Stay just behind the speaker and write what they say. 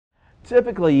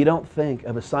Typically, you don't think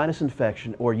of a sinus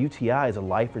infection or UTI as a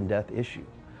life and death issue.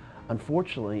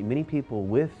 Unfortunately, many people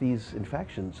with these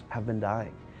infections have been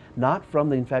dying, not from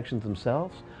the infections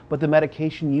themselves, but the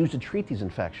medication used to treat these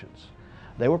infections.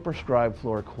 They were prescribed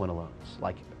fluoroquinolones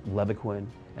like Levequin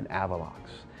and Avelox.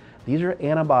 These are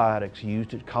antibiotics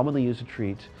commonly used to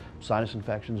treat sinus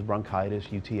infections, bronchitis,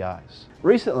 UTIs.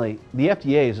 Recently, the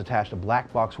FDA has attached a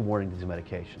black box warning to these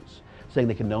medications, saying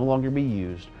they can no longer be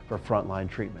used for frontline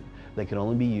treatment. They can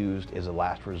only be used as a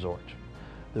last resort.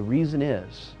 The reason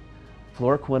is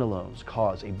fluoroquinolones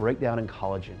cause a breakdown in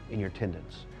collagen in your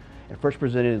tendons. It first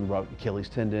presented in Achilles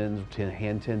tendons,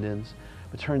 hand tendons,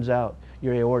 but turns out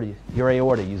your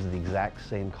aorta uses the exact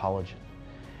same collagen,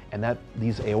 and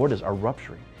these aortas are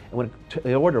rupturing. And when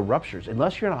an aorta ruptures,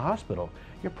 unless you're in a hospital,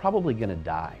 you're probably going to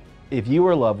die. If you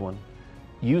or a loved one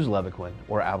use Levequin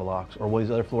or Avelox or one of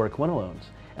these other fluoroquinolones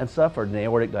and suffered an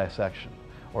aortic dissection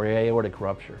or aortic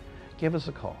rupture, give us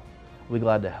a call. We'll be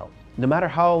glad to help. No matter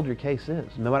how old your case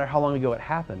is, no matter how long ago it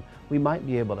happened, we might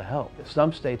be able to help.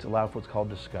 Some states allow for what's called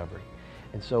discovery.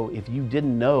 And so if you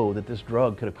didn't know that this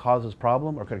drug could have caused this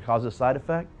problem or could have caused this side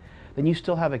effect, then you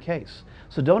still have a case.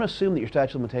 So don't assume that your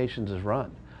statute of limitations is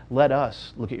run. Let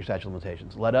us look at your statute of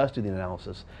limitations. Let us do the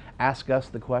analysis. Ask us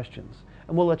the questions,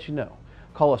 and we'll let you know.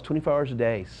 Call us 24 hours a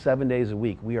day, 7 days a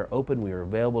week. We are open, we are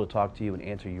available to talk to you and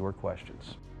answer your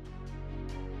questions.